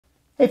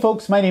Hey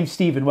folks, my name's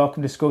Steve and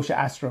welcome to Scotia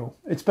Astro.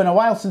 It's been a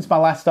while since my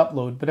last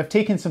upload, but I've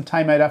taken some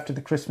time out after the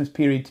Christmas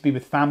period to be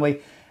with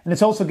family, and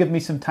it's also given me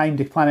some time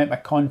to plan out my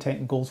content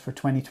and goals for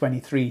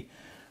 2023.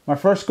 My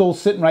first goal's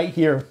sitting right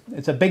here.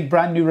 It's a big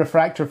brand new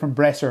refractor from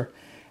Bresser,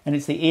 and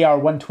it's the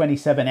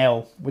AR127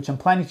 L, which I'm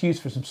planning to use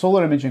for some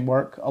solar imaging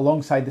work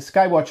alongside the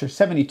Skywatcher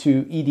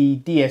 72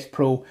 ED DS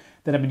Pro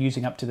that I've been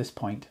using up to this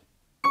point.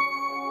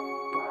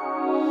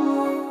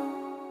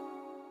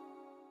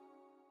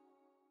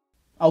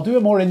 I'll do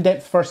a more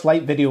in-depth first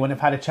light video when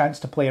I've had a chance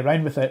to play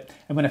around with it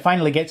and when I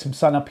finally get some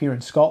sun up here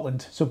in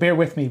Scotland, so bear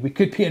with me, we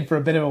could be in for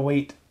a bit of a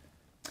wait.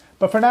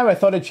 But for now I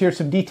thought I'd share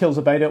some details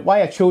about it,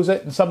 why I chose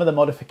it and some of the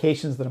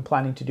modifications that I'm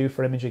planning to do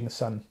for imaging the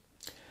sun.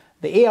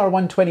 The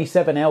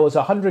AR127 L is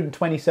a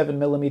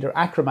 127mm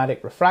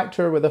achromatic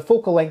refractor with a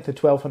focal length of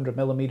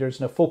 1200mm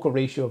and a focal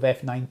ratio of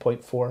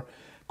f9.4.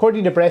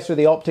 According to Bresser,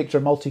 the optics are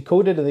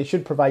multi-coded and they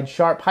should provide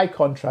sharp,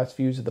 high-contrast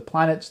views of the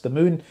planets, the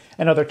moon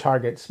and other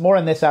targets. More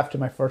on this after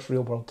my first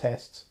real-world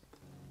tests.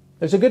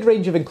 There's a good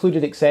range of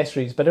included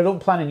accessories, but I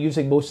don't plan on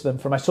using most of them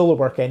for my solar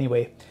work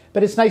anyway.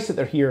 But it's nice that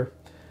they're here.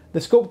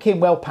 The scope came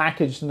well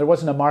packaged and there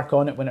wasn't a mark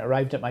on it when it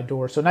arrived at my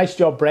door, so nice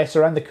job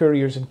Bresser and the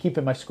couriers in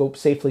keeping my scope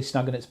safely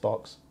snug in its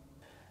box.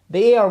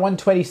 The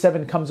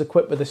AR127 comes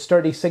equipped with a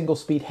sturdy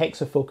single-speed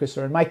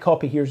hexafocuser and my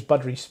copy here is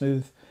buttery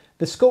smooth.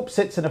 The scope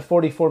sits in a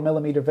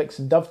 44mm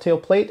Vixen dovetail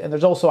plate and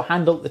there's also a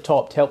handle at the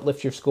top to help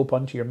lift your scope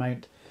onto your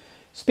mount.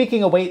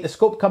 Speaking of weight, the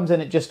scope comes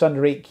in at just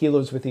under 8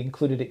 kilos with the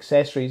included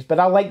accessories, but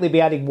I'll likely be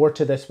adding more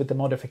to this with the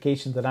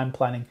modifications that I'm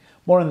planning.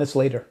 More on this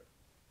later.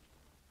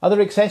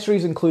 Other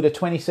accessories include a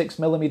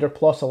 26mm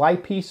Plössl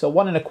eyepiece, a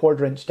 1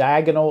 1/4 inch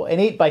diagonal, an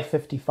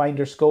 8x50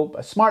 finder scope,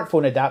 a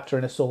smartphone adapter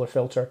and a solar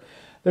filter.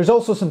 There's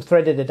also some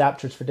threaded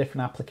adapters for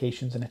different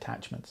applications and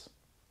attachments.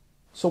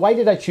 So why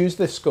did I choose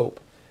this scope?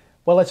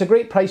 Well, it's a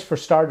great price for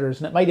starters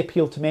and it might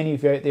appeal to many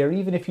of you out there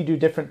even if you do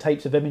different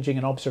types of imaging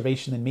and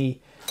observation than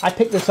me. I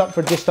picked this up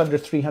for just under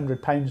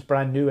 £300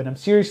 brand new and I'm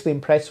seriously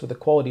impressed with the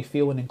quality,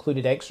 feel and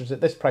included extras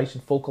at this price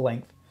and focal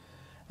length.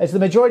 As the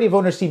majority of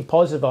owners seem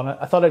positive on it,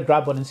 I thought I'd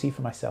grab one and see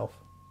for myself.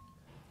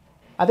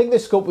 I think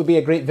this scope would be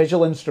a great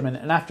visual instrument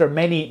and after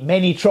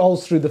many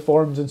trawls through the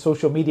forums and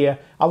social media,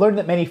 I learned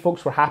that many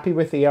folks were happy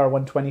with the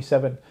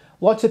AR127.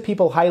 Lots of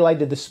people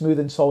highlighted the smooth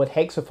and solid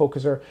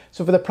hexafocuser,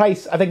 so for the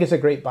price I think it's a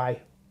great buy.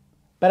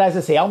 But as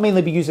I say, I'll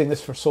mainly be using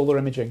this for solar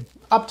imaging.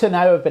 Up to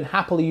now I've been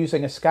happily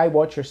using a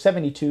Skywatcher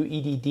 72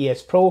 ED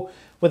DS Pro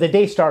with a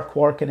Daystar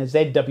Quark and a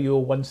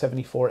ZWO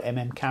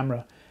ASIAIR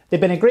camera.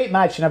 They've been a great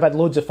match and I've had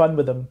loads of fun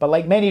with them, but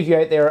like many of you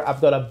out there, I've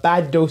got a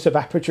bad dose of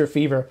aperture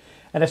fever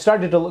and I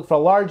started to look for a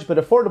large but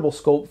affordable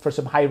scope for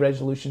some high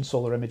resolution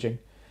solar imaging.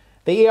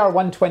 The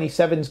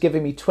AR127 is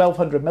giving me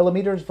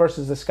 1200mm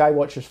versus the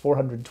Skywatcher's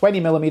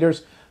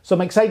 420mm, so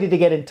I'm excited to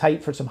get in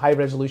tight for some high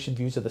resolution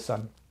views of the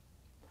sun.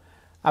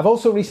 I've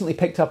also recently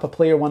picked up a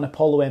Player One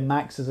Apollo M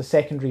Max as a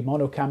secondary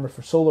mono camera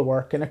for solar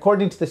work, and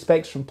according to the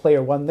specs from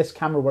Player One, this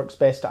camera works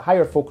best at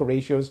higher focal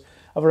ratios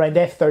of around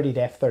f30 to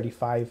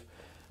f35.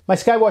 My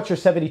Skywatcher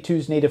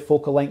 72's native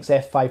focal length's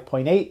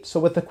f5.8, so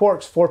with the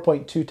Quark's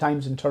 4.2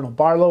 times internal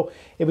Barlow,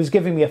 it was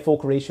giving me a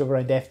focal ratio of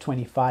around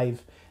f25.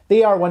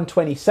 The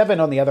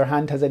AR127 on the other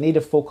hand has a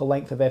native focal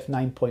length of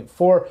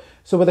f9.4,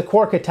 so with the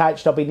Quark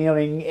attached I'll be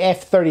nearing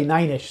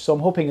f39ish, so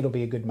I'm hoping it'll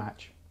be a good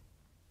match.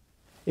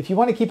 If you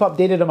want to keep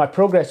updated on my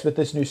progress with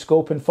this new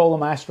scope and follow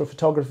my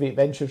astrophotography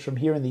adventures from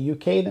here in the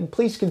UK, then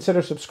please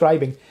consider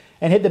subscribing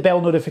and hit the bell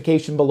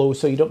notification below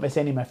so you don't miss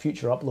any of my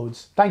future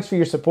uploads. Thanks for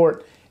your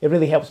support, it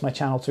really helps my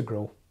channel to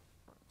grow.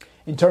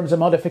 In terms of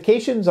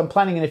modifications, I'm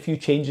planning in a few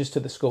changes to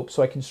the scope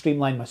so I can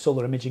streamline my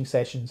solar imaging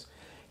sessions.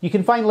 You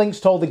can find links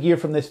to all the gear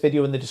from this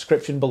video in the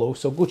description below,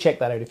 so go check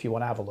that out if you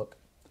want to have a look.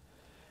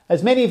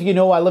 As many of you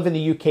know, I live in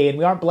the UK and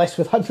we aren't blessed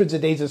with hundreds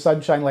of days of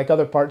sunshine like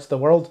other parts of the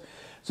world,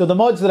 so the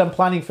mods that I'm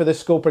planning for this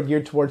scope are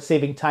geared towards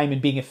saving time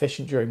and being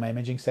efficient during my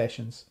imaging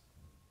sessions.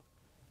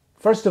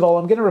 First of all,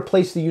 I'm going to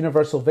replace the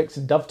universal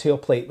Vixen dovetail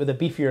plate with a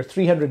beefier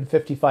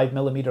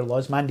 355mm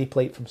Losmandy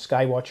plate from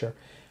Skywatcher.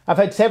 I've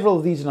had several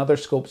of these in other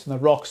scopes and they're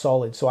rock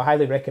solid, so I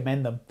highly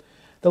recommend them.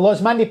 The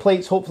Losmandy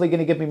plate's hopefully going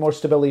to give me more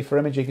stability for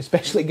imaging,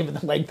 especially given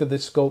the length of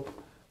this scope.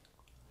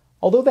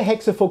 Although the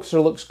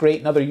hexafocuser looks great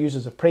and other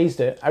users have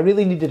praised it, I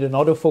really needed an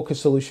autofocus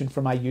solution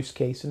for my use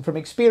case, and from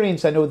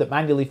experience I know that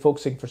manually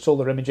focusing for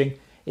solar imaging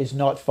is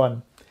not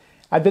fun.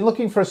 I've been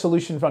looking for a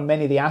solution on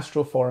many of the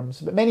Astro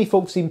forums, but many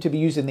folks seem to be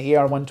using the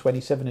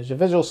AR127 as a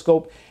visual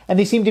scope and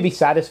they seem to be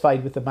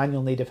satisfied with the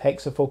manual native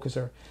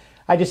hexafocuser.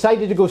 I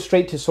decided to go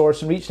straight to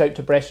source and reached out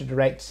to Bresser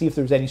direct to see if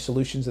there was any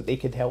solutions that they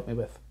could help me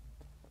with.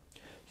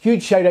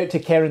 Huge shout out to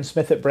Karen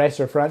Smith at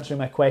Bresser for answering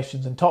my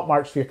questions and top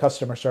marks for your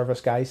customer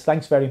service guys,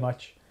 thanks very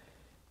much.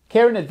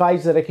 Karen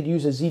advised that I could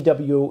use a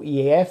ZWO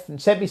EAF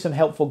and sent me some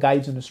helpful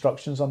guides and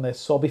instructions on this,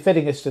 so I'll be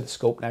fitting this to the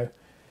scope now.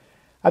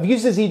 I've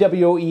used the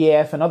ZWO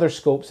EAF and other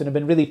scopes and have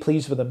been really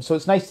pleased with them, so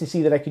it's nice to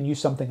see that I can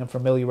use something I'm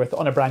familiar with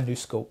on a brand new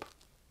scope.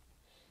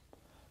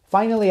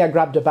 Finally, I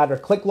grabbed a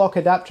Baader Click-Lock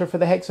adapter for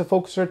the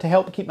hexafocuser to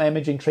help keep my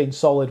imaging train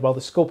solid while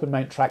the scope and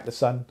mount track the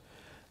sun.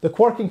 The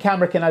Quark and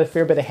camera can add a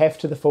fair bit of heft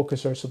to the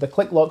focuser, so the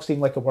Click-Lock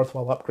seemed like a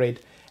worthwhile upgrade,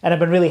 and I've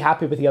been really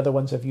happy with the other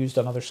ones I've used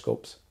on other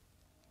scopes.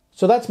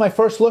 So that's my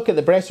first look at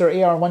the Bresser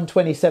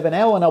AR127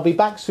 L, and I'll be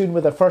back soon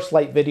with a first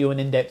light video and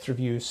in-depth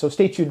reviews, so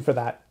stay tuned for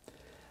that.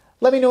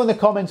 Let me know in the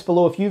comments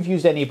below if you've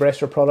used any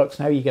Bresser products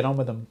and how you get on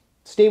with them.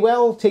 Stay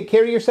well, take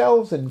care of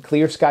yourselves, and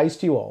clear skies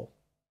to you all.